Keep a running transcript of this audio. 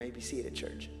be seated,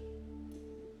 church.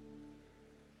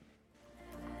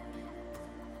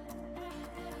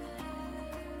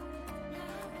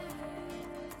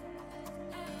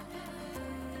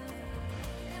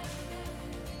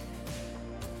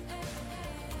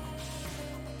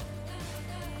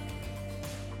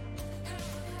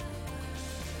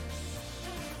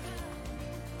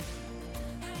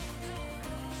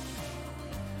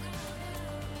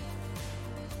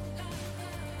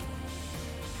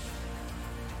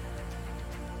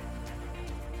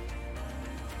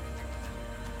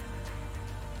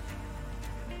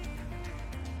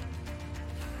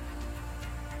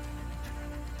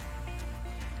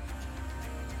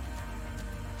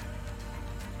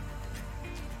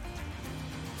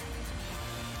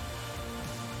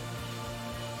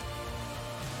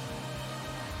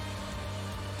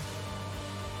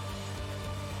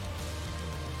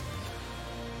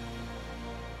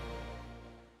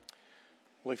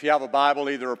 Well, if you have a Bible,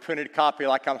 either a printed copy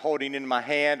like I'm holding in my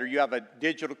hand, or you have a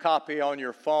digital copy on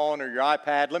your phone or your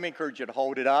iPad, let me encourage you to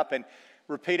hold it up and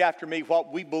repeat after me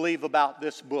what we believe about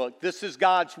this book. This is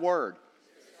God's Word.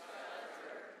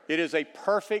 It is a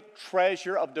perfect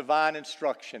treasure of divine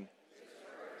instruction.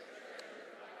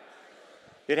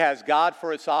 It has God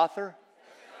for its author,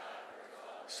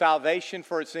 salvation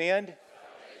for its end,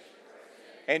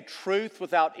 and truth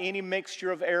without any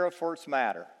mixture of error for its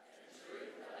matter.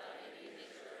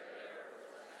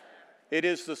 It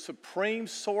is the supreme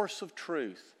source of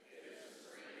truth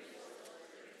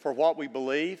for what we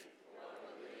believe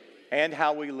and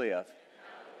how we live.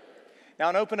 Now,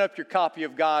 and open up your copy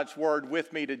of God's Word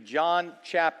with me to John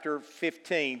chapter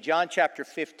 15. John chapter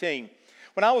 15.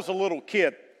 When I was a little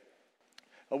kid,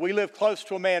 we lived close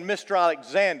to a man, Mr.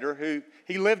 Alexander, who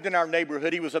he lived in our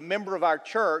neighborhood. He was a member of our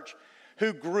church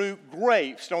who grew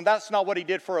grapes. Now, that's not what he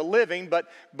did for a living,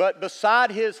 but beside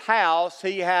his house,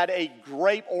 he had a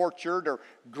grape orchard or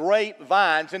grape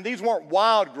vines. And these weren't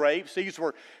wild grapes. These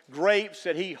were grapes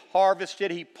that he harvested,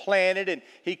 he planted, and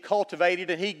he cultivated,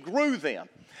 and he grew them.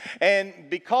 And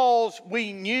because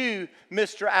we knew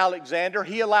Mr. Alexander,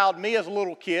 he allowed me as a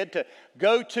little kid to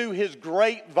go to his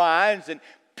grapevines and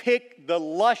pick the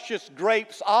luscious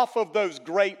grapes off of those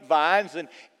grapevines and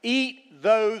eat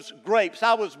those grapes.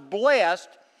 I was blessed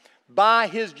by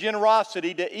his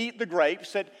generosity to eat the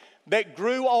grapes that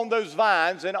grew on those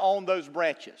vines and on those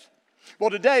branches.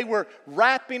 Well, today we're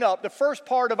wrapping up the first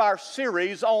part of our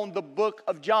series on the book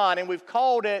of John, and we've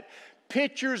called it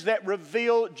Pictures That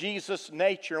Reveal Jesus'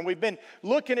 Nature. And we've been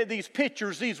looking at these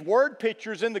pictures, these word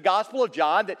pictures in the Gospel of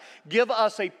John that give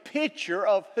us a picture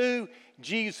of who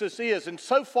Jesus is. And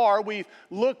so far we've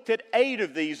looked at 8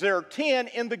 of these. There are 10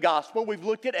 in the Gospel. We've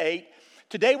looked at 8.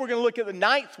 Today we're going to look at the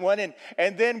 9th one,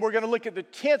 and then we're going to look at the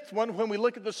 10th one when we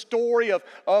look at the story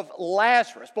of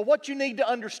Lazarus. But what you need to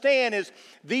understand is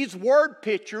these word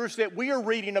pictures that we are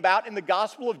reading about in the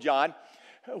Gospel of John,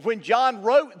 when John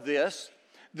wrote this,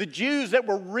 the Jews that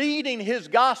were reading his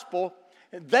Gospel,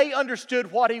 they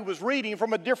understood what he was reading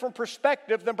from a different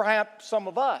perspective than perhaps some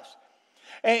of us.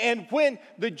 And when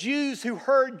the Jews who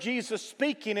heard Jesus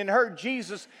speaking and heard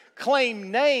Jesus claim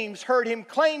names, heard him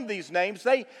claim these names,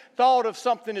 they thought of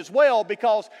something as well,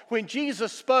 because when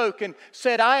Jesus spoke and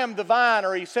said, "I am the vine,"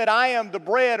 or he said, "I am the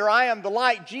bread," or "I am the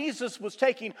light," Jesus was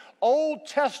taking Old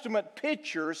Testament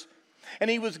pictures and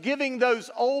he was giving those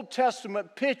Old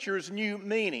Testament pictures new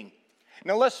meaning.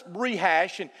 Now let's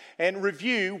rehash and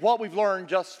review what we've learned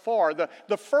just far.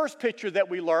 The first picture that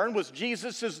we learned was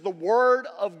Jesus is the Word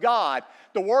of God,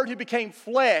 the Word who became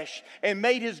flesh and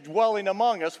made his dwelling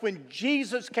among us. When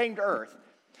Jesus came to earth,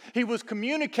 he was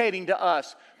communicating to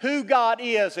us who God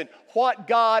is and what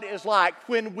God is like.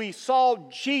 When we saw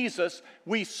Jesus,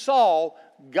 we saw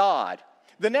God.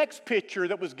 The next picture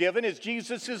that was given is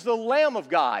Jesus is the Lamb of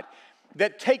God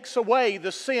that takes away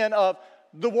the sin of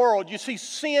the world. You see,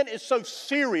 sin is so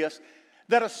serious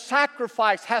that a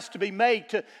sacrifice has to be made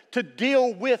to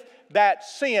deal with that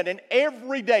sin. And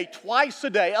every day, twice a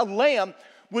day, a lamb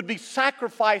would be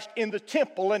sacrificed in the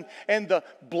temple, and the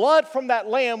blood from that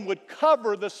lamb would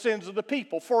cover the sins of the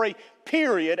people for a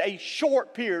period, a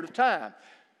short period of time.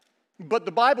 But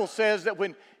the Bible says that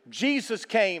when Jesus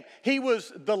came, he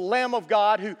was the Lamb of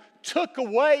God who took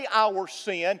away our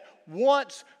sin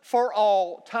once for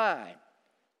all time.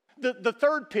 The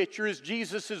third picture is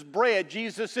Jesus is bread.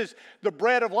 Jesus is the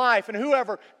bread of life, and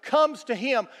whoever comes to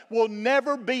him will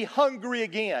never be hungry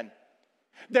again.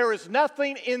 There is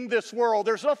nothing in this world,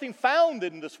 there's nothing found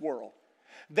in this world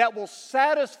that will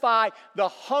satisfy the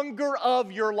hunger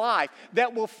of your life,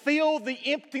 that will fill the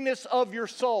emptiness of your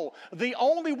soul. The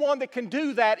only one that can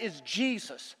do that is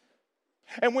Jesus.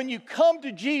 And when you come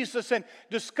to Jesus and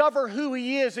discover who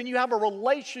He is and you have a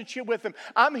relationship with Him,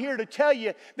 I'm here to tell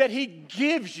you that He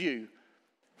gives you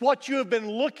what you have been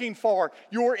looking for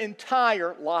your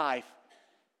entire life.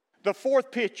 The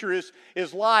fourth picture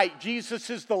is light. Jesus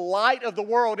is the light of the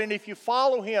world, and if you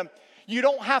follow Him, you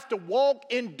don't have to walk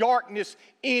in darkness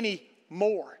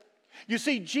anymore. You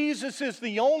see, Jesus is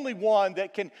the only one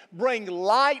that can bring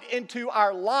light into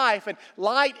our life and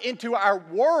light into our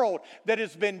world that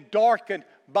has been darkened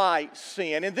by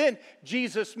sin. And then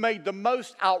Jesus made the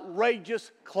most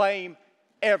outrageous claim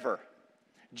ever.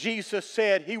 Jesus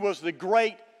said He was the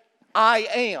great I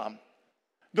am,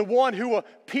 the one who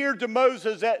appeared to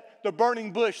Moses at the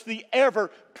burning bush, the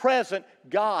ever-present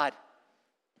God.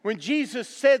 When Jesus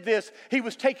said this, He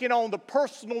was taking on the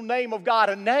personal name of God,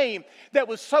 a name that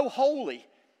was so holy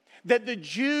that the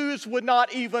Jews would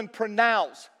not even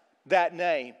pronounce that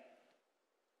name.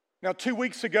 Now, 2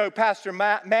 weeks ago, Pastor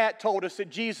Matt told us that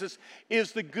Jesus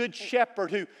is the good shepherd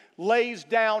who lays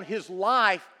down His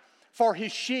life for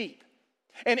His sheep.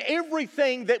 And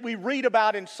everything that we read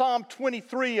about in Psalm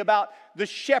 23 about the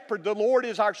shepherd, the Lord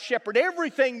is our shepherd,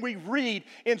 everything we read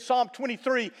in Psalm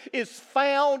 23 is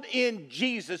found in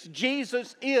Jesus.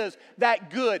 Jesus is that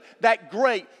good, that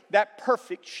great, that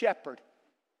perfect shepherd.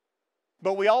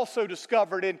 But we also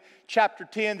discovered in chapter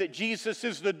 10 that Jesus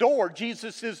is the door,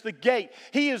 Jesus is the gate.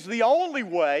 He is the only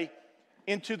way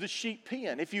into the sheep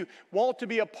pen. If you want to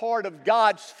be a part of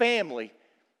God's family,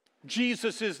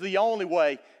 Jesus is the only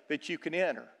way that you can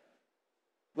enter.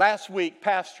 Last week,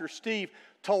 Pastor Steve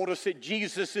told us that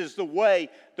Jesus is the way,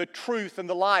 the truth, and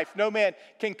the life. No man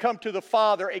can come to the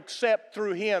Father except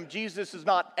through Him. Jesus is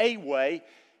not a way.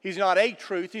 He's not a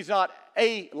truth. He's not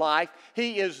a life.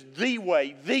 He is the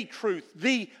way, the truth,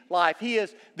 the life. He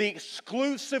is the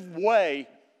exclusive way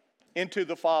into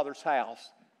the Father's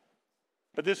house.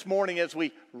 But this morning, as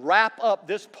we wrap up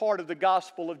this part of the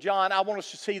Gospel of John, I want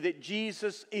us to see that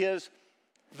Jesus is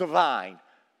the vine.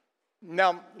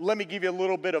 Now, let me give you a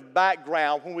little bit of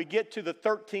background. When we get to the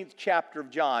 13th chapter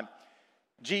of John,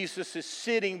 Jesus is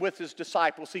sitting with His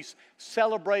disciples. He's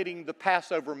celebrating the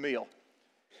Passover meal.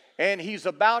 And He's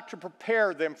about to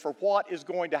prepare them for what is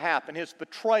going to happen. His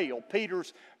betrayal,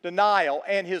 Peter's denial,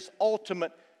 and His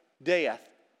ultimate death.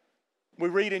 We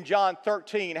read in John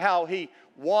 13 how He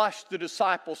washed the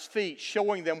disciples' feet,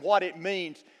 showing them what it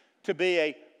means to be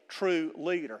a true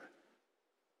leader.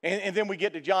 And then we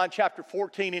get to John chapter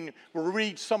 14 and we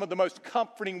read some of the most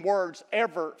comforting words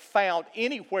ever found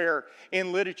anywhere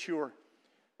in literature.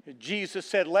 Jesus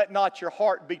said, "Let not your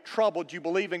heart be troubled. You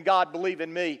believe in God, believe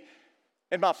in me.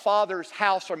 In my Father's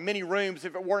house are many rooms.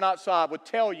 If it were not so, I would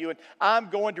tell you. And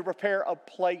I'm going to prepare a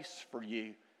place for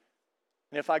you.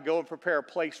 And if I go and prepare a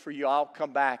place for you, I'll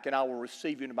come back and I will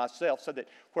receive you to myself so that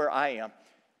where I am,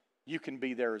 you can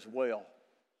be there as well."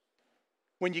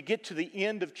 When you get to the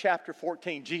end of chapter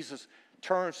 14, Jesus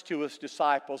turns to His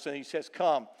disciples and He says,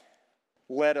 "Come,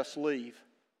 let us leave."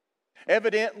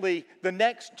 Evidently, the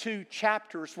next 2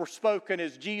 chapters were spoken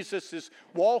as Jesus is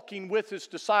walking with His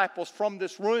disciples from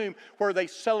this room where they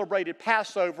celebrated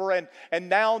Passover, and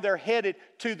now they're headed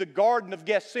to the Garden of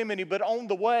Gethsemane. But on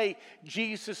the way,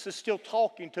 Jesus is still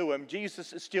talking to them.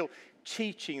 Jesus is still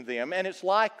teaching them. And it's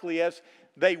likely as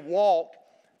they walk,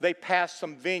 they pass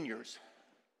some vineyards.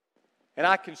 And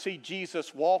I can see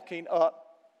Jesus walking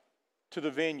up to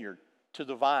the vineyard, to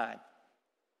the vine,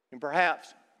 and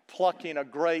perhaps plucking a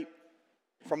grape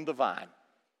from the vine.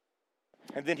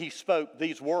 And then He spoke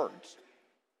these words,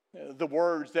 the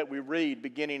words that we read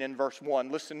beginning in verse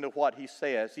 1. Listen to what He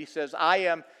says. He says, "I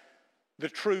am the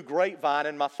true grapevine,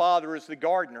 and my Father is the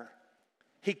gardener.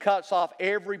 He cuts off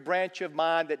every branch of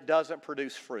mine that doesn't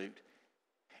produce fruit.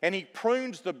 And He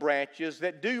prunes the branches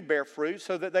that do bear fruit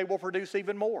so that they will produce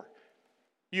even more.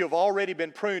 You have already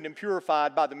been pruned and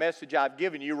purified by the message I've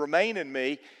given you. Remain in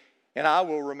me, and I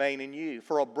will remain in you.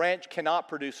 For a branch cannot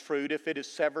produce fruit if it is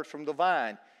severed from the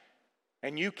vine.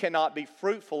 And you cannot be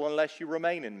fruitful unless you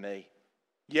remain in me.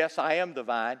 Yes, I am the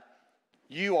vine.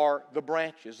 You are the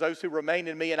branches. Those who remain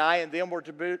in me and I in them were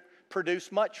to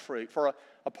produce much fruit. For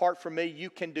apart from me, you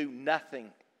can do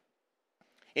nothing.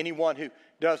 Anyone who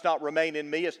does not remain in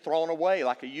me is thrown away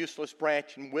like a useless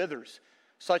branch and withers.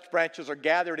 Such branches are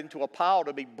gathered into a pile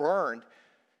to be burned.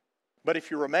 But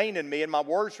if you remain in me and my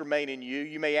words remain in you,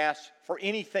 you may ask for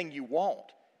anything you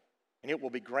want, and it will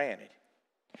be granted.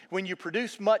 When you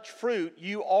produce much fruit,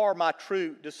 you are my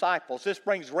true disciples. This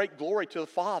brings great glory to the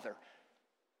Father.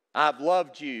 I've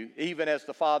loved you even as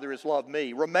the Father has loved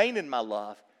me. Remain in my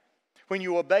love. When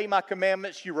you obey my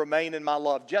commandments, you remain in my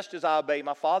love, just as I obey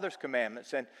my Father's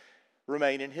commandments and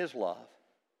remain in His love.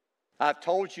 I've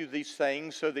told you these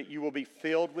things so that you will be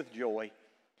filled with joy.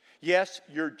 Yes,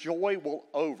 your joy will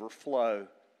overflow.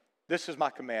 This is my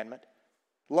commandment.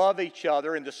 Love each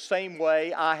other in the same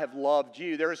way I have loved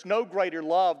you. There is no greater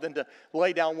love than to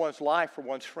lay down one's life for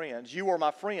one's friends. You are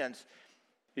my friends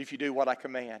if you do what I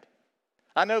command.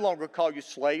 I no longer call you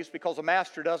slaves because a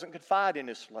master doesn't confide in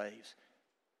his slaves.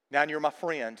 Now you're my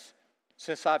friends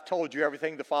since I've told you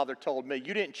everything the Father told me.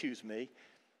 You didn't choose me.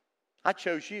 I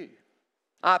chose you.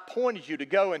 I appointed you to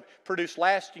go and produce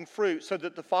lasting fruit so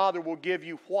that the Father will give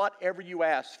you whatever you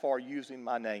ask for using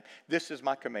my name. This is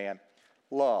my command.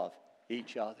 Love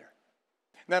each other.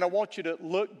 Now I want you to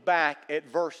look back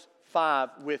at verse 5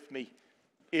 with me,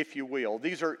 if you will.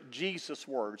 These are Jesus'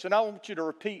 words, and I want you to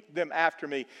repeat them after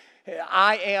me.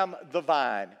 I am the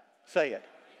vine. Say it.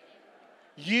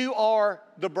 You are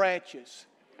the branches.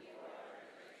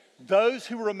 Those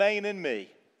who remain in me,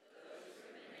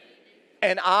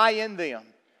 and I in them,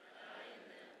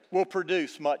 will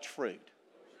produce much fruit.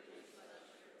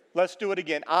 Let's do it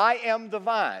again. I am the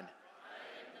vine.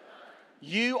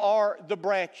 You are the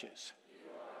branches.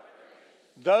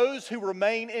 Those who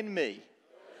remain in me,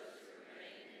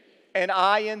 and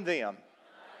I in them,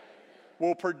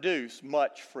 will produce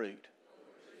much fruit.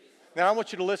 Now I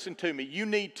want you to listen to me. You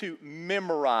need to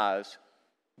memorize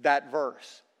that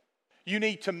verse. You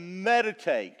need to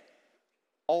meditate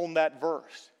on that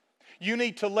verse. You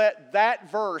need to let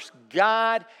that verse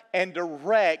guide and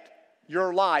direct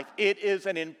your life. It is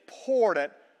an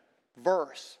important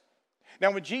verse.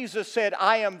 Now, when Jesus said,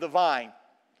 I am the vine,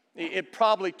 it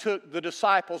probably took the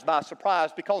disciples by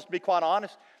surprise because, to be quite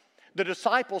honest, the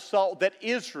disciples thought that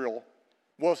Israel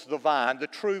was the vine, the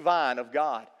true vine of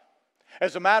God.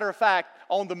 As a matter of fact,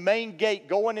 on the main gate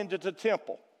going into the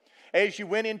temple, as you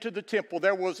went into the temple,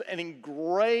 there was an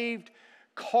engraved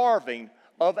carving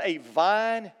of a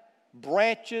vine,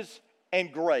 branches,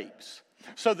 and grapes.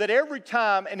 So that every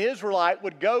time an Israelite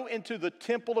would go into the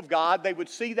temple of God, they would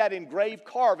see that engraved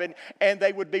carving and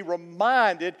they would be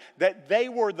reminded that they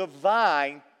were the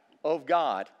vine of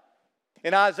God.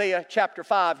 In Isaiah chapter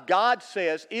 5, God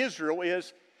says Israel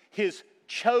is His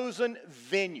chosen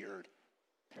vineyard.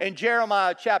 In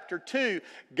Jeremiah chapter 2,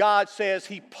 God says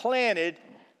He planted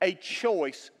a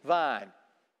choice vine.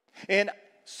 In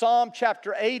Psalm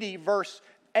chapter 80, verse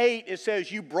 8, it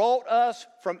says, you brought us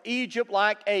from Egypt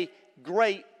like a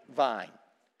grapevine.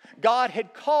 God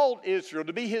had called Israel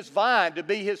to be His vine, to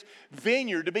be His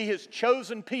vineyard, to be His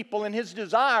chosen people, and His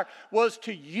desire was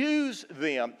to use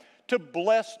them to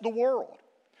bless the world.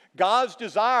 God's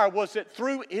desire was that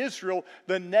through Israel,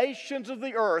 the nations of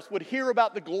the earth would hear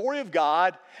about the glory of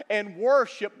God and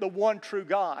worship the one true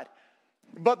God.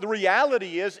 But the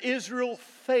reality is, Israel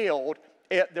failed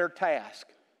at their task.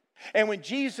 And when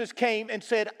Jesus came and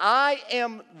said, I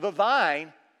am the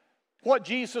vine, what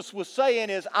Jesus was saying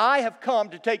is, I have come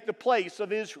to take the place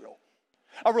of Israel.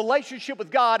 A relationship with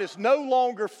God is no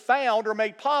longer found or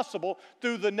made possible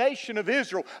through the nation of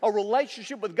Israel. A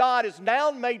relationship with God is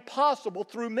now made possible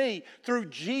through me, through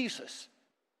Jesus.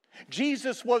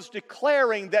 Jesus was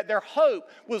declaring that their hope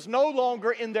was no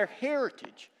longer in their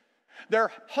heritage.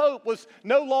 Their hope was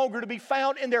no longer to be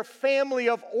found in their family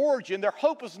of origin. Their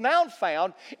hope was now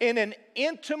found in an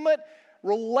intimate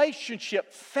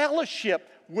relationship, fellowship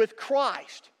with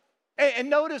Christ. And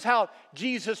notice how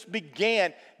Jesus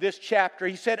began this chapter.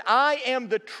 He said, I am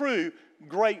the true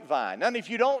grapevine. Now, if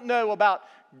you don't know about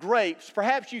grapes,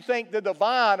 perhaps you think that the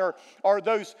vine are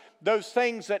those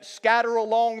things that scatter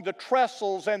along the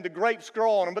trestles and the grapes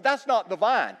grow on them. But that's not the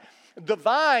vine. The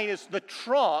vine is the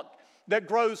trunk that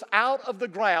grows out of the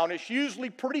ground. It's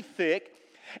usually pretty thick,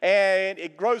 and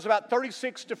it grows about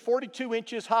 36 to 42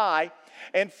 inches high.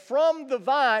 And from the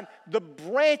vine, the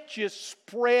branches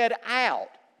spread out.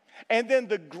 And then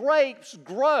the grapes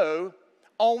grow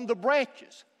on the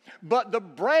branches. But the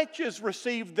branches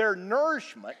receive their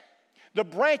nourishment. The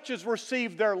branches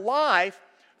receive their life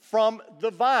from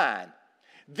the vine.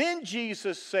 Then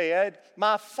Jesus said,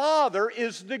 my Father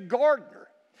is the gardener.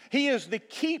 He is the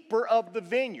keeper of the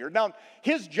vineyard. Now,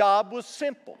 His job was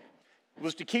simple. It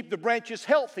was to keep the branches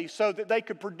healthy so that they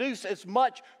could produce as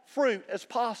much fruit as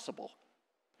possible.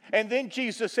 And then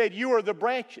Jesus said, you are the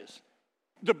branches.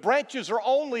 The branches are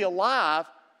only alive.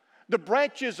 The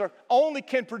branches only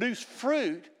can produce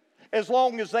fruit as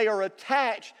long as they are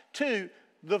attached to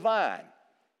the vine.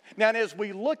 Now, as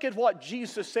we look at what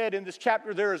Jesus said in this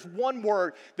chapter, there is one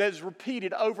word that is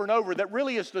repeated over and over that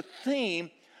really is the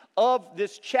theme of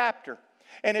this chapter.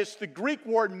 And it's the Greek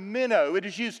word meno. It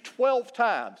is used 12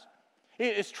 times.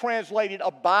 It is translated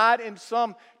abide in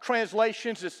some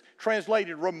translations. It's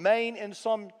translated remain in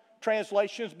some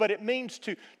translations, but it means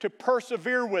to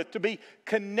persevere with, to be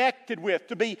connected with,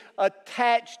 to be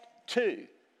attached to.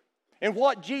 And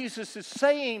what Jesus is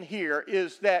saying here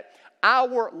is that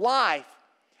our life,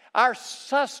 our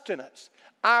sustenance,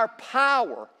 our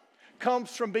power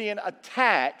comes from being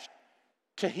attached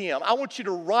to Him. I want you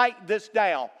to write this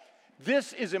down.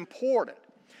 This is important.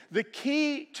 The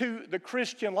key to the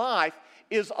Christian life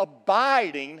is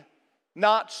abiding,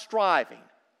 not striving.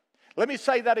 Let me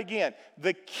say that again.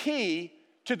 The key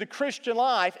to the Christian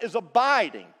life is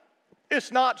abiding.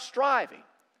 It's not striving.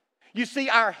 You see,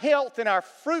 our health and our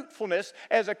fruitfulness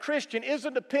as a Christian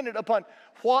isn't dependent upon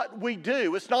what we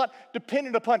do. It's not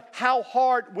dependent upon how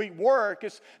hard we work.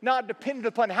 It's not dependent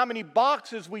upon how many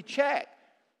boxes we check.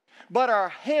 But our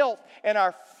health and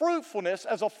our fruitfulness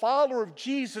as a follower of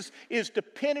Jesus is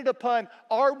dependent upon,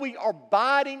 are we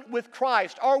abiding with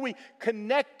Christ? Are we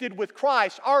connected with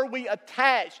Christ? Are we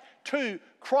attached to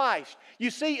Christ?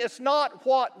 You see, it's not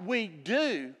what we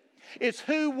do. It's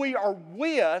who we are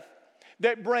with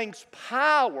that brings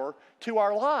power to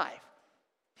our life.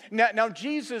 Now,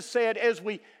 Jesus said as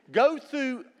we go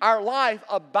through our life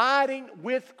abiding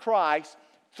with Christ,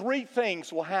 three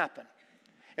things will happen.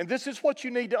 And this is what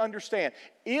you need to understand.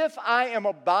 If I am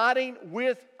abiding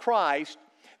with Christ,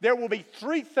 there will be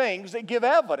three things that give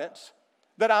evidence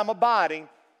that I'm abiding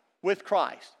with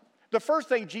Christ. The first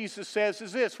thing Jesus says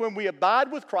is this: when we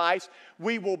abide with Christ,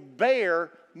 we will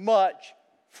bear much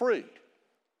fruit.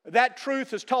 That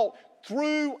truth is taught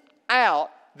throughout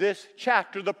this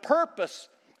chapter. The purpose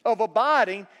of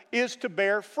abiding is to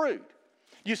bear fruit.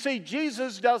 You see,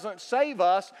 Jesus doesn't save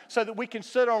us so that we can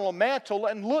sit on a mantle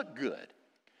and look good.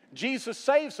 Jesus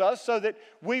saves us so that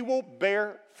we will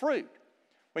bear fruit.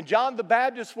 When John the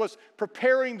Baptist was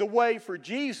preparing the way for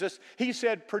Jesus, he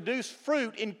said, produce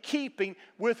fruit in keeping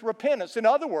with repentance. In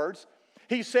other words,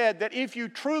 he said that if you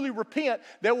truly repent,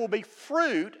 there will be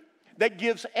fruit that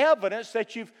gives evidence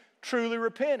that you've truly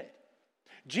repented.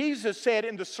 Jesus said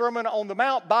in the Sermon on the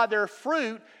Mount, by their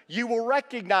fruit you will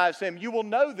recognize them, you will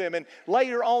know them. And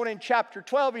later on in chapter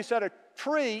 12, he said a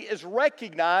tree is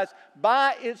recognized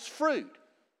by its fruit.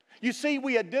 You see,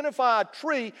 we identify a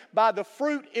tree by the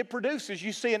fruit it produces.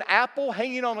 You see an apple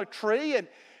hanging on a tree, and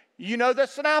you know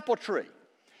that's an apple tree.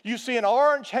 You see an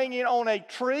orange hanging on a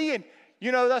tree, and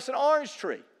you know that's an orange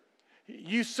tree.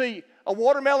 You see a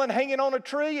watermelon hanging on a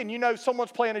tree, and you know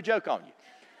someone's playing a joke on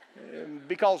you,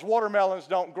 because watermelons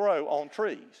don't grow on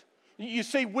trees. You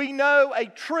see, we know a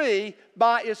tree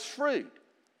by its fruit.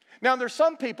 Now, there's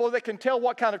some people that can tell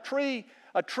what kind of tree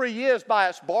a tree is by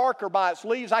its bark or by its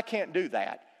leaves. I can't do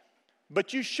that.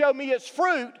 But you show me its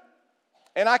fruit,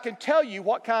 and I can tell you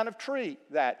what kind of tree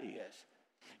that is.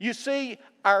 You see,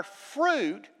 our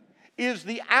fruit is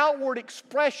the outward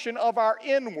expression of our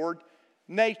inward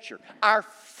nature. Our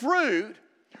fruit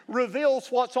reveals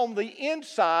what's on the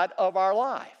inside of our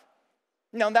life.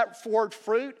 Now, that word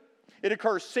fruit, it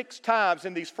occurs 6 times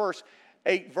in these first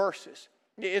 8 verses.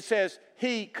 It says,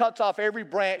 He cuts off every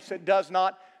branch that does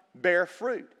not bear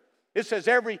fruit. It says,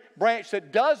 every branch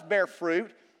that does bear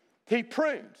fruit, He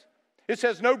prunes. It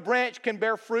says, no branch can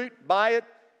bear fruit by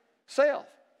itself.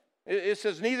 It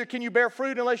says, neither can you bear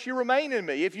fruit unless you remain in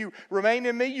me. If you remain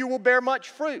in me, you will bear much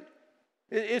fruit.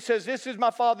 It says, this is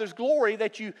my Father's glory,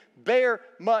 that you bear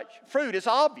much fruit. It's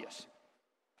obvious.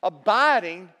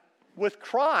 Abiding with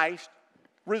Christ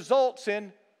results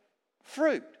in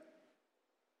fruit.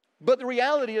 But the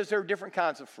reality is there are different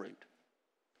kinds of fruit.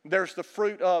 There's the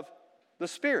fruit of the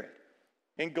Spirit.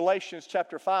 In Galatians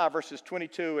chapter 5, verses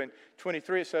 22 and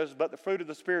 23, it says, but the fruit of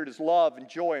the Spirit is love and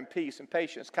joy and peace and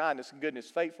patience, kindness and goodness,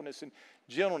 faithfulness and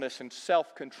gentleness and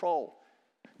self-control.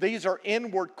 These are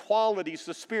inward qualities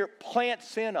the Spirit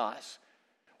plants in us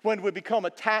when we become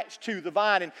attached to the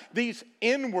vine. And these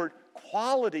inward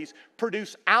qualities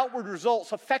produce outward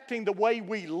results affecting the way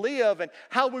we live and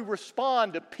how we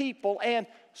respond to people and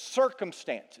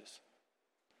circumstances.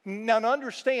 Now, to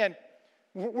understand,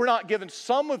 we're not given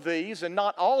some of these and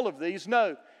not all of these.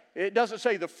 No, it doesn't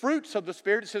say the fruits of the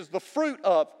Spirit. It says the fruit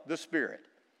of the Spirit.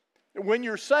 When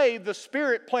you're saved, the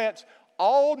Spirit plants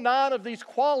all 9 of these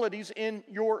qualities in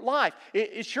your life.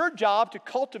 It's your job to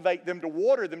cultivate them, to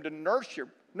water them, to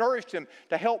nourish them,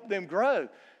 to help them grow.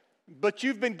 But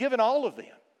you've been given all of them.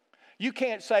 You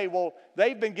can't say, well,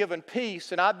 they've been given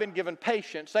peace and I've been given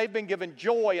patience. They've been given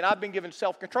joy and I've been given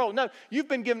self-control. No, you've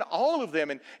been given all of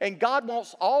them. And God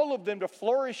wants all of them to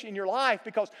flourish in your life,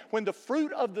 because when the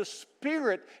fruit of the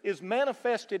Spirit is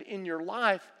manifested in your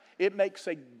life, it makes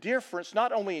a difference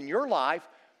not only in your life,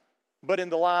 but in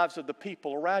the lives of the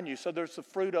people around you. So there's the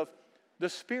fruit of the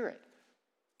Spirit.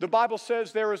 The Bible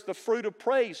says there is the fruit of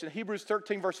praise. In Hebrews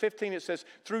 13, verse 15, it says,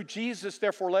 through Jesus,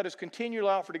 therefore, let us continually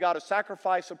offer to God a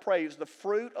sacrifice of praise, the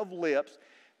fruit of lips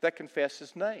that confess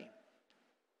His name.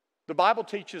 The Bible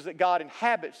teaches that God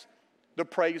inhabits the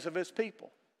praise of his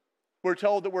people. We're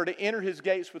told that we're to enter his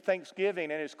gates with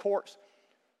thanksgiving and his courts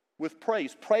with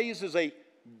praise. Praise is a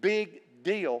big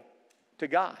deal to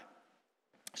God.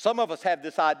 Some of us have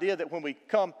this idea that when we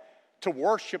come to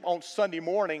worship on Sunday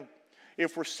morning,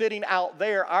 if we're sitting out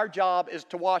there, our job is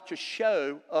to watch a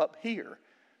show up here.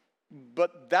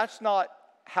 But that's not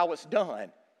how it's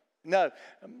done. No,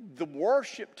 the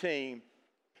worship team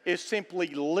is simply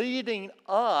leading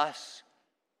us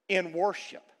in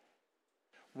worship.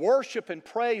 Worship and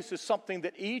praise is something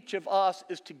that each of us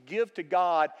is to give to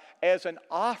God as an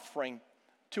offering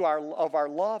of our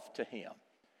love to him.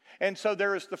 And so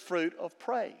there is the fruit of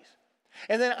praise.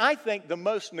 And then I think the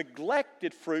most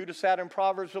neglected fruit is found in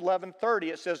Proverbs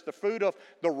 11:30. It says, the fruit of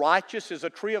the righteous is a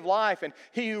tree of life, and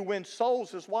he who wins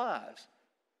souls is wise.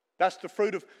 That's the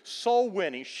fruit of soul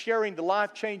winning, sharing the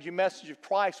life-changing message of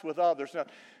Christ with others. Now,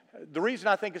 the reason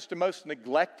I think it's the most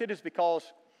neglected is because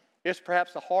it's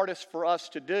perhaps the hardest for us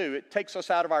to do. It takes us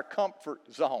out of our comfort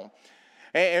zone.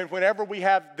 And whenever we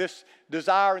have this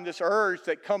desire and this urge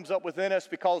that comes up within us,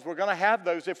 because we're going to have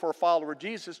those if we're a follower of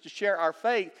Jesus, to share our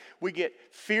faith, we get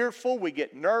fearful, we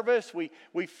get nervous, we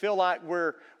feel like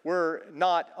we're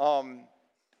not going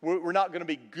to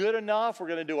be good enough, we're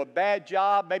going to do a bad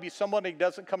job. Maybe somebody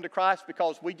doesn't come to Christ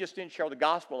because we just didn't share the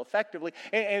gospel effectively,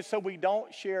 and so we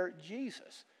don't share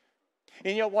Jesus.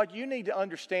 And you know what you need to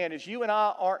understand is you and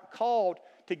I aren't called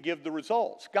to give the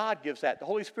results. God gives that. The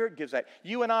Holy Spirit gives that.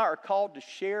 You and I are called to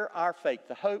share our faith,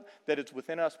 the hope that is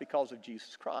within us because of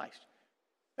Jesus Christ.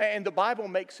 And the Bible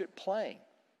makes it plain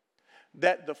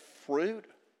that the fruit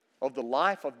of the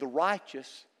life of the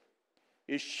righteous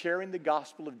is sharing the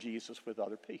gospel of Jesus with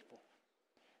other people.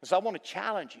 And so I want to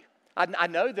challenge you. I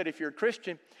know that if you're a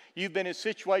Christian, you've been in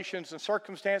situations and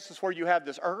circumstances where you have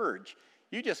this urge.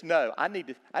 You just know, I need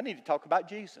to talk about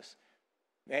Jesus.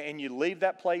 And you leave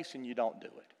that place and you don't do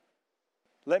it.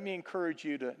 Let me encourage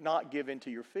you to not give in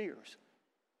to your fears,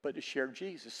 but to share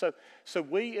Jesus. So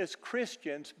we as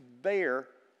Christians bear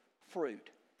fruit.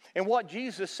 And what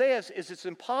Jesus says is it's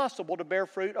impossible to bear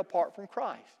fruit apart from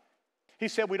Christ. He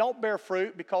said we don't bear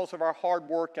fruit because of our hard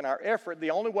work and our effort.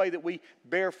 The only way that we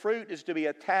bear fruit is to be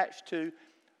attached to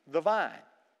the vine.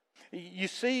 You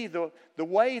see, the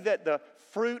way that the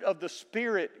fruit of the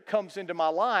Spirit comes into my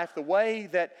life, the way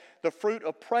that the fruit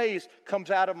of praise comes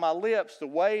out of my lips, the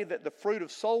way that the fruit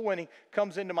of soul winning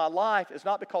comes into my life is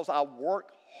not because I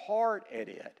work hard at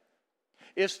it.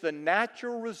 It's the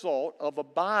natural result of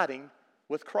abiding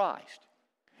with Christ.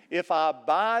 If I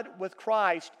abide with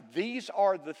Christ, these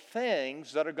are the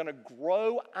things that are going to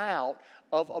grow out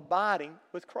of abiding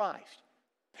with Christ.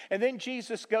 And then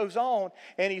Jesus goes on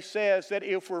and he says that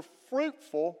if we're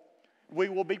fruitful, we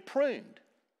will be pruned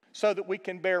so that we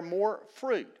can bear more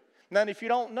fruit. Now, if you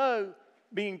don't know,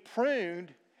 being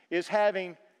pruned is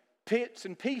having bits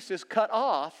and pieces cut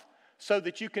off so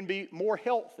that you can be more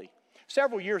healthy.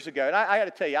 Several years ago, and I got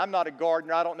to tell you, I'm not a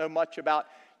gardener. I don't know much about,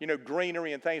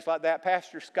 greenery and things like that.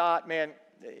 Pastor Scott, man,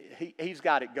 he's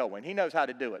got it going. He knows how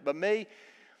to do it. But me,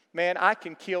 man, I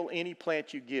can kill any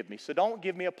plant you give me. So don't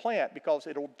give me a plant because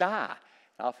it'll die.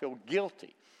 I'll feel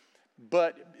guilty.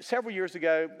 But several years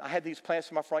ago, I had these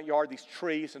plants in my front yard, these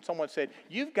trees, and someone said,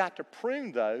 you've got to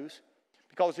prune those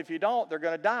because if you don't, they're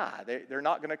going to die. They're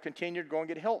not going to continue to go and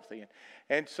get healthy.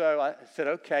 And so I said,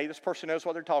 okay, this person knows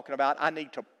what they're talking about. I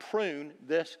need to prune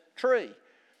this tree.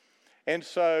 And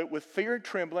so with fear and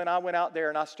trembling, I went out there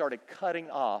and I started cutting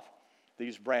off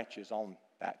these branches on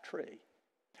that tree.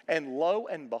 And lo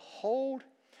and behold,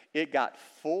 it got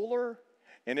fuller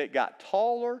and it got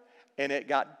taller and it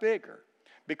got bigger.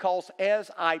 Because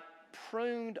as I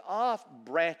pruned off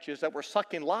branches that were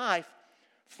sucking life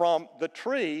from the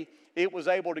tree, it was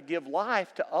able to give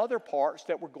life to other parts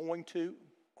that were going to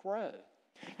grow.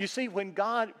 You see, when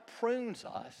God prunes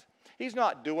us, He's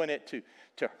not doing it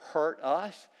to hurt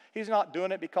us. He's not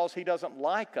doing it because He doesn't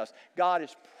like us. God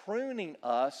is pruning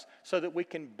us so that we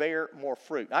can bear more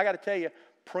fruit. I got to tell you,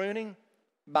 pruning,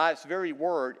 by its very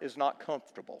word, is not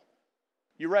comfortable.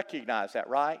 You recognize that,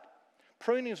 right?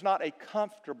 Pruning is not a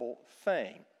comfortable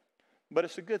thing, but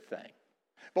it's a good thing.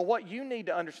 But what you need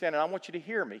to understand, and I want you to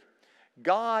hear me,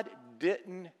 God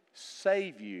didn't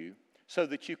save you so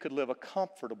that you could live a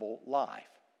comfortable life.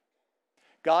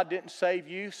 God didn't save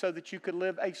you so that you could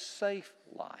live a safe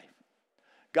life.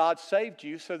 God saved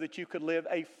you so that you could live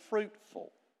a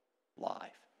fruitful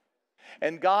life.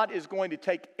 And God is going to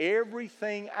take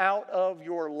everything out of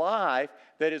your life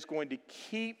that is going to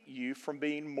keep you from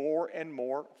being more and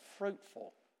more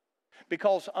fruitful.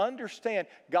 Because understand,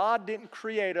 God didn't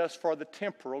create us for the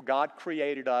temporal. God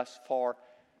created us for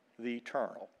the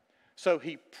eternal. So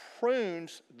he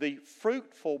prunes the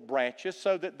fruitful branches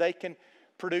so that they can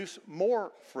produce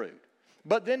more fruit.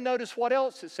 But then notice what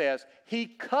else it says. He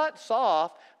cuts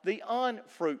off the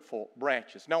unfruitful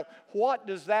branches. Now, what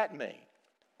does that mean?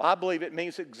 I believe it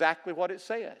means exactly what it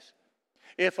says.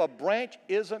 If a branch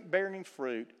isn't bearing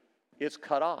fruit, it's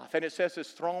cut off. And it says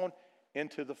it's thrown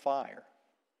into the fire.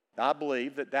 I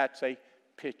believe that that's a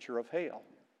picture of hell.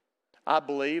 I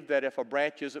believe that if a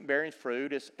branch isn't bearing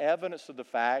fruit, it's evidence of the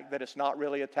fact that it's not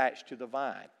really attached to the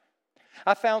vine.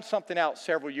 I found something out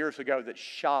several years ago that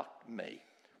shocked me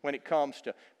when it comes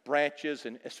to branches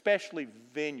and especially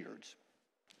vineyards.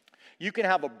 You can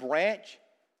have a branch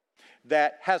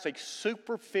that has a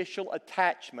superficial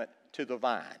attachment to the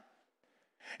vine.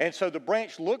 And so the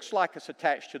branch looks like it's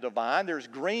attached to the vine. There's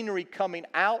greenery coming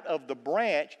out of the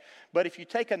branch. But if you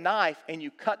take a knife and you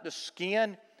cut the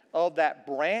skin of that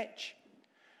branch,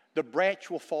 the branch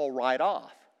will fall right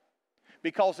off.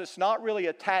 Because it's not really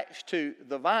attached to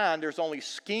the vine. There's only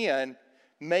skin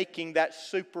making that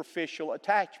superficial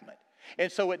attachment.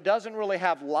 And so it doesn't really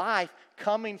have life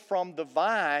coming from the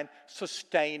vine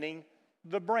sustaining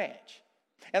the branch.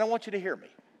 And I want you to hear me.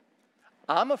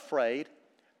 I'm afraid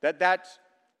that that's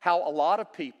how a lot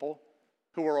of people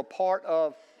who are a part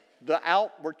of the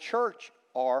outward church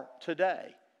are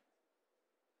today.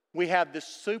 We have this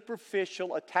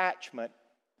superficial attachment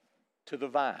to the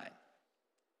vine.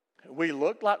 We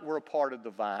look like we're a part of the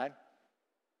vine.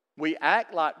 We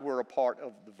act like we're a part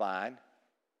of the vine,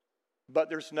 but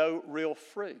there's no real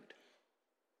fruit.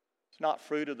 It's not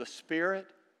fruit of the Spirit.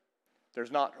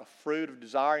 There's not a fruit of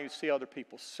desiring to see other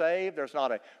people saved. There's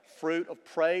not a fruit of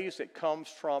praise that comes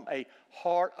from a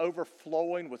heart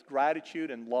overflowing with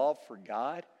gratitude and love for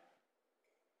God.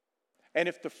 And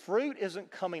if the fruit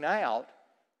isn't coming out,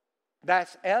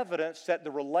 that's evidence that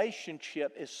the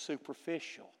relationship is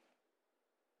superficial.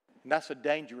 And that's a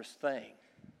dangerous thing.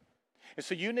 And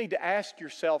so you need to ask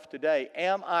yourself today,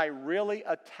 am I really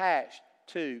attached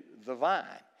to the vine?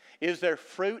 Is there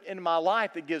fruit in my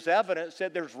life that gives evidence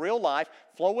that there's real life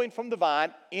flowing from the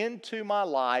vine into my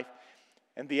life?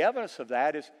 And the evidence of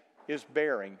that is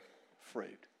bearing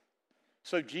fruit.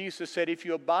 So Jesus said, if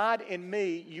you abide in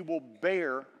me, you will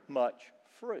bear much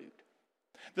fruit.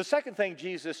 The second thing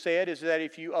Jesus said is that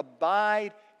if you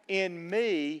abide in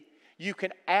me, you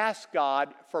can ask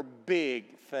God for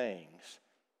big things.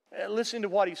 Listen to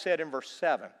what he said in verse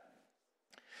 7.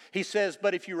 He says,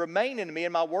 but if you remain in me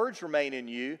and my words remain in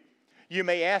you, you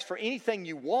may ask for anything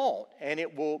you want and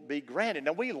it will be granted.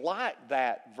 Now we like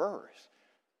that verse.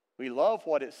 We love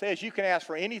what it says. You can ask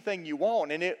for anything you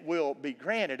want and it will be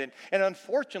granted. And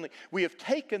unfortunately, we have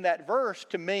taken that verse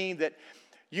to mean that,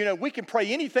 we can pray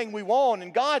anything we want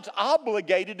and God's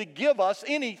obligated to give us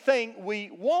anything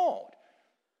we want.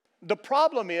 The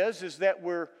problem is that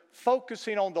we're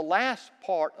focusing on the last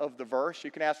part of the verse.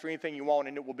 You can ask for anything you want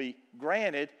and it will be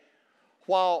granted,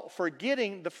 while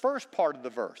forgetting the first part of the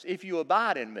verse. If you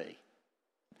abide in me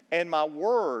and my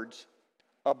words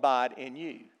abide in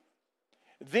you,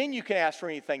 then you can ask for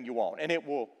anything you want and it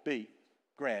will be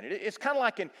granted. It's kind of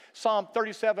like in Psalm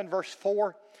 37 verse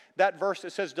 4, that verse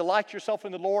that says, delight yourself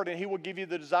in the Lord and he will give you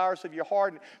the desires of your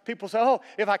heart. And people say, oh,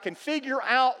 if I can figure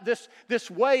out this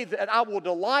way that I will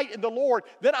delight in the Lord,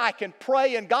 then I can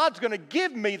pray and God's going to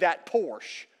give me that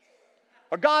Porsche.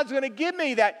 Or God's going to give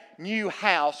me that new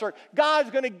house. Or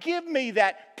God's going to give me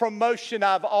that promotion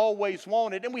I've always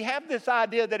wanted. And we have this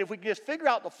idea that if we can just figure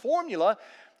out the formula,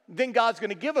 then God's going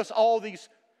to give us all these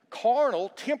carnal,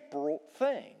 temporal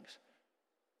things.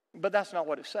 But that's not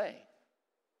what it's saying.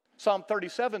 Psalm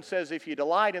 37 says if you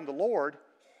delight in the Lord,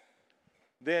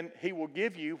 then he will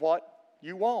give you what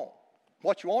you want.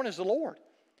 What you want is the Lord.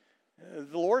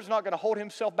 The Lord's not going to hold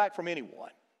himself back from anyone.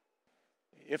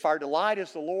 If our delight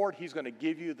is the Lord, he's going to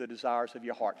give you the desires of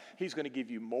your heart. He's going to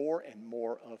give you more and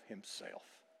more of himself.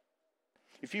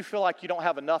 If you feel like you don't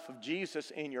have enough of Jesus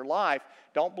in your life,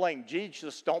 don't blame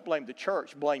Jesus, don't blame the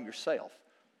church, blame yourself.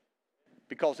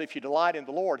 Because if you delight in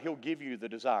the Lord, he'll give you the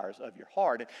desires of your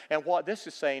heart. And what this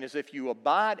is saying is if you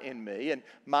abide in me and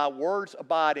my words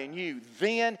abide in you,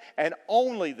 then and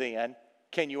only then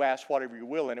can you ask whatever you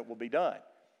will and it will be done.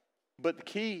 But the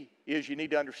key is you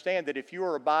need to understand that if you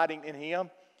are abiding in him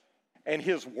and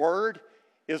his word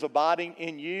is abiding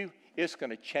in you, it's going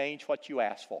to change what you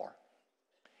ask for.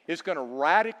 It's going to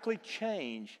radically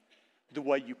change the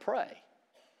way you pray.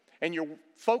 And your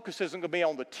focus isn't going to be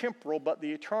on the temporal, but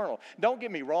the eternal. Don't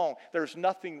get me wrong. There's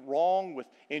nothing wrong with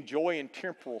enjoying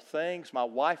temporal things. My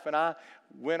wife and I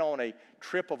went on a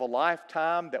trip of a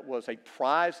lifetime that was a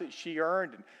prize that she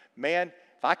earned. And man,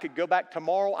 if I could go back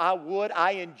tomorrow, I would.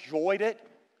 I enjoyed it.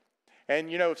 And,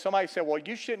 you know, if somebody said, well,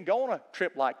 you shouldn't go on a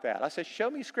trip like that. I said, show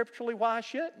me scripturally why I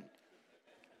shouldn't.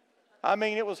 I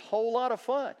mean, it was a whole lot of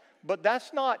fun. But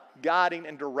that's not guiding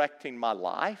and directing my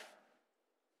life.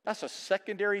 That's a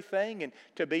secondary thing. And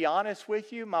to be honest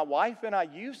with you, my wife and I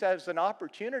use that as an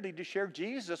opportunity to share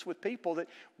Jesus with people that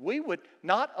we would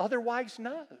not otherwise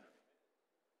know.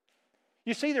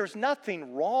 You see, there's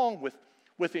nothing wrong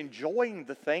with enjoying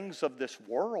the things of this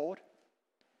world.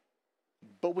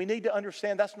 But we need to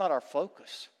understand that's not our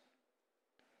focus.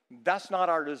 That's not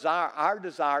our desire. Our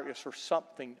desire is for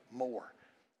something more.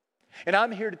 And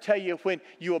I'm here to tell you, when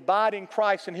you abide in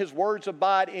Christ and His words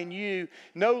abide in you,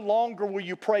 no longer will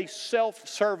you pray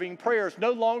self-serving prayers.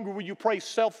 No longer will you pray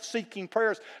self-seeking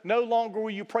prayers. No longer will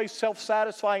you pray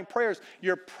self-satisfying prayers.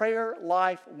 Your prayer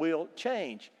life will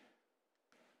change.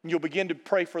 You'll begin to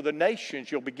pray for the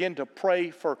nations. You'll begin to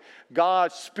pray for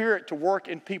God's Spirit to work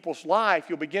in people's life.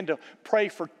 You'll begin to pray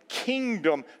for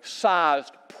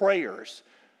kingdom-sized prayers.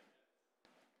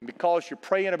 Because you're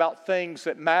praying about things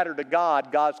that matter to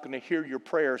God, God's going to hear your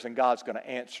prayers and God's going to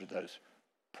answer those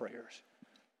prayers.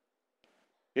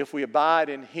 If we abide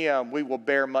in Him, we will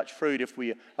bear much fruit. If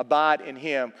we abide in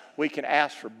Him, we can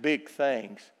ask for big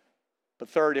things. But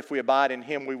third, if we abide in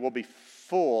Him, we will be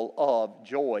full of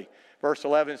joy. Verse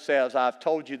 11 says, I've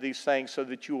told you these things so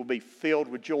that you will be filled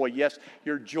with joy. Yes,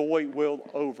 your joy will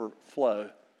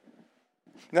overflow.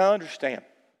 Now understand,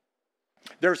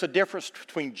 there's a difference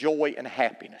between joy and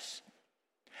happiness.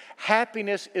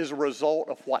 Happiness is a result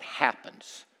of what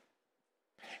happens.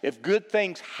 If good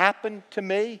things happen to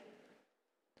me,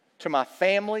 to my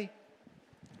family,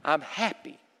 I'm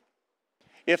happy.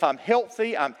 If I'm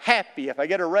healthy, I'm happy. If I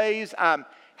get a raise, I'm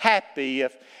happy.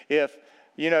 If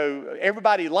you know,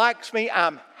 everybody likes me,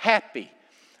 I'm happy.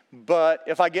 But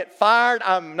if I get fired,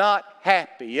 I'm not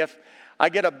happy. If I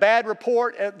get a bad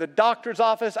report at the doctor's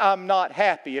office, I'm not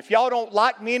happy. If y'all don't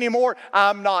like me anymore,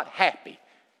 I'm not happy.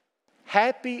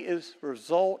 Happy is the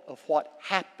result of what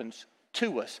happens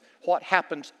to us, what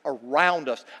happens around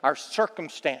us, our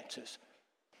circumstances.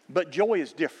 But joy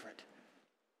is different.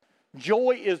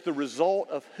 Joy is the result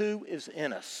of who is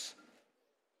in us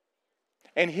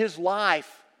and His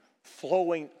life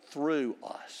flowing through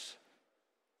us.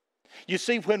 You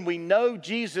see, when we know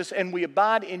Jesus and we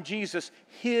abide in Jesus,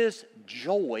 His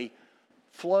joy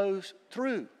flows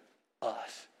through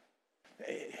us.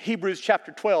 Hebrews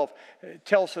chapter 12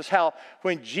 tells us how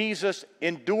when Jesus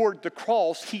endured the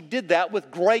cross, He did that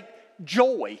with great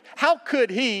joy. How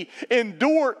could He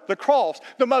endure the cross,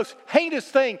 the most heinous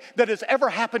thing that has ever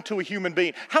happened to a human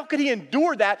being? How could He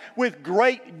endure that with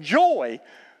great joy?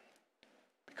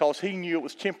 Because He knew it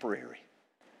was temporary.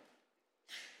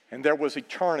 And there was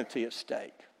eternity at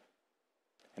stake.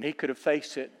 And He could have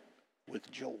faced it with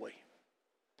joy.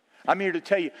 I'm here to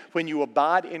tell you, when you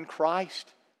abide in Christ,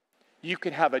 you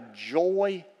can have a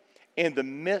joy in the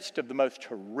midst of the most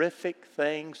horrific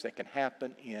things that can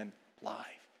happen in life.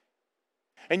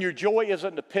 And your joy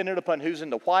isn't dependent upon who's in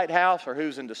the White House or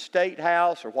who's in the State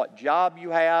House or what job you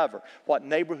have or what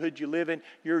neighborhood you live in.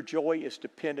 Your joy is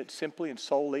dependent simply and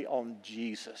solely on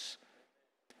Jesus.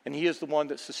 And He is the one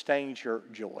that sustains your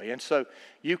joy. And so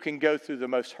you can go through the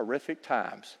most horrific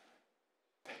times.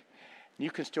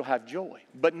 You can still have joy.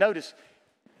 But notice,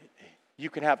 you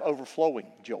can have overflowing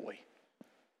joy.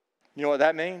 You know what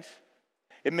that means?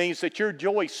 It means that your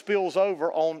joy spills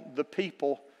over on the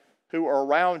people who are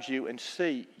around you and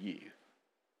see you.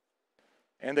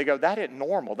 And they go, that isn't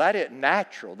normal. That isn't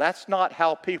natural. That's not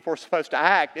how people are supposed to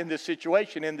act in this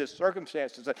situation, in this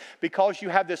circumstances. Because you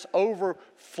have this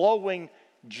overflowing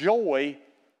joy,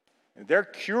 they're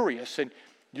curious, and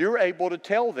you're able to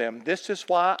tell them, this is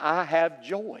why I have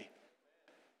joy.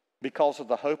 Because of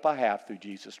the hope I have through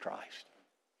Jesus Christ.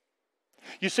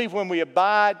 You see, when we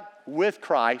abide with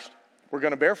Christ, we're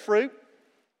going to bear fruit.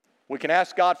 We can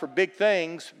ask God for big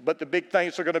things, but the big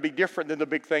things are going to be different than the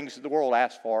big things that the world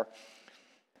asks for.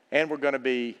 And we're going to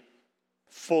be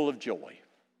full of joy,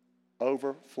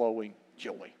 overflowing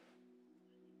joy.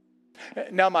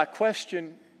 Now, my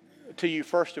question to you,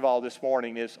 first of all, this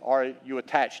morning is, are you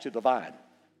attached to the vine?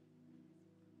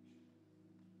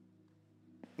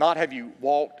 Not have you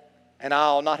walked an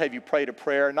aisle, not have you prayed a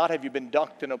prayer, not have you been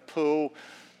dunked in a pool,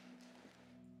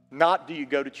 not do you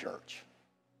go to church.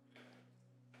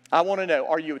 I want to know,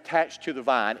 are you attached to the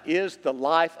vine? Is the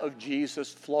life of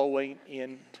Jesus flowing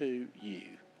into you?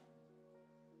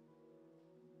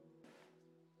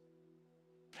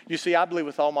 You see, I believe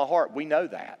with all my heart, we know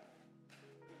that.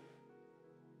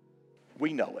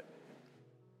 We know it.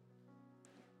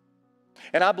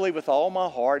 And I believe with all my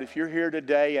heart, if you're here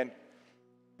today and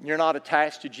You're not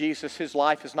attached to Jesus. His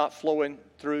life is not flowing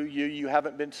through you. You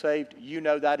haven't been saved. You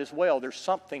know that as well. There's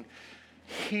something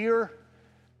here,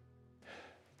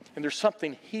 and there's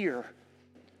something here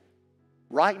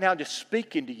right now just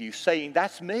speaking to you, saying,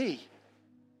 that's me.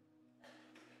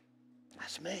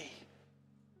 That's me.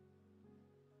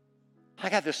 I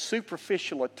got this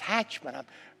superficial attachment. I'm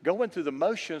going through the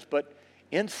motions, but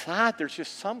inside there's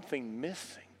just something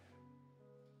missing.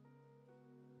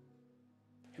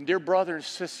 And dear brother and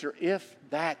sister, if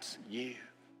that's you,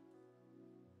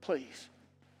 please,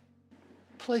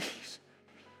 please,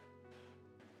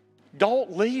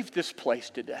 don't leave this place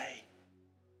today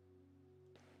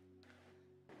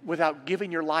without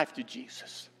giving your life to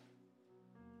Jesus.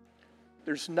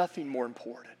 There's nothing more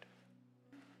important.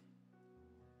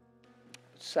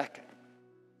 Second,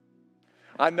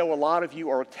 I know a lot of you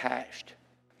are attached.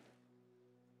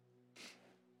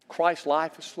 Christ's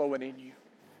life is flowing in you.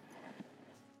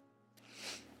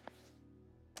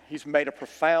 He's made a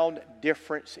profound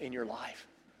difference in your life.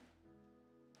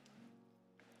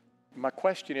 My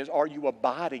question is, are you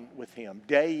abiding with Him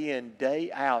day in,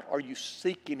 day out? Are you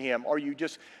seeking Him? Are you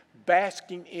just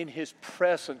basking in His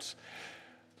presence,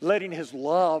 letting His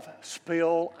love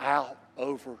spill out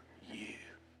over you?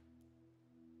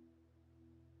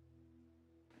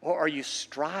 Or are you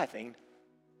striving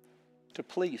to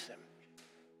please Him?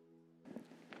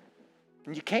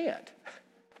 And you can't.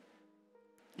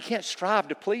 You can't strive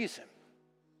to please Him.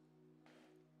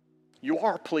 You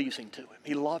are pleasing to Him.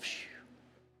 He loves you.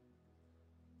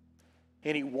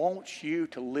 And He wants you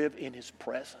to live in His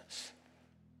presence.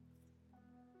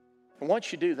 And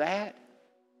once you do that,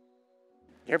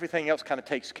 everything else kind of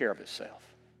takes care of itself.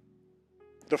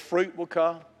 The fruit will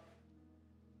come.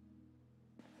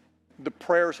 The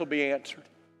prayers will be answered.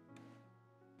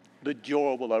 The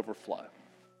joy will overflow.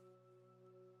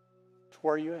 So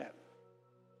where are you at?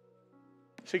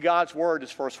 See, God's Word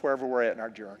is for us wherever we're at in our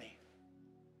journey.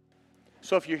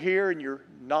 So if you're here and you're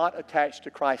not attached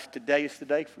to Christ, today is the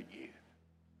day for you.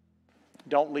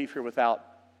 Don't leave here without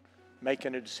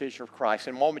making a decision for Christ.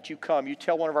 And the moment you come, you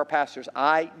tell one of our pastors,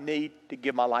 I need to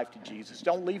give my life to Jesus.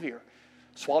 Don't leave here.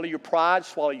 Swallow your pride,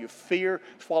 swallow your fear,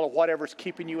 swallow whatever's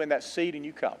keeping you in that seat, and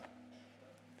you come.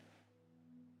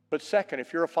 But second,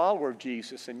 if you're a follower of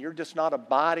Jesus and you're just not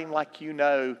abiding like you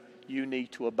know you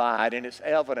need to abide, and it's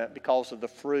evident because of the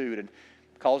fruit and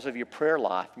because of your prayer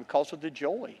life and because of the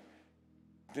joy,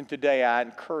 then today I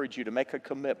encourage you to make a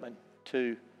commitment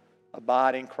to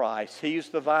abide in Christ. He's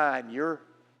the vine, you're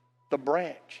the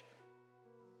branch.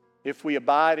 If we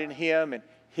abide in Him and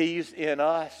He's in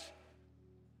us,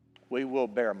 we will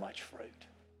bear much fruit.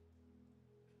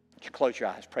 Would you close your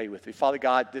eyes, pray with me. Father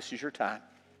God, this is your time.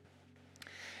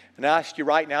 And I ask you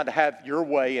right now to have your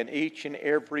way in each and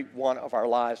every one of our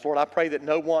lives. Lord, I pray that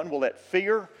no one will let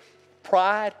fear,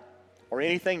 pride, or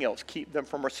anything else keep them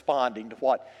from responding to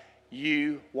what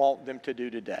you want them to do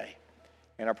today.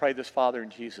 And I pray this, Father, in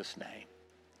Jesus' name.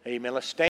 Amen. Let's stand.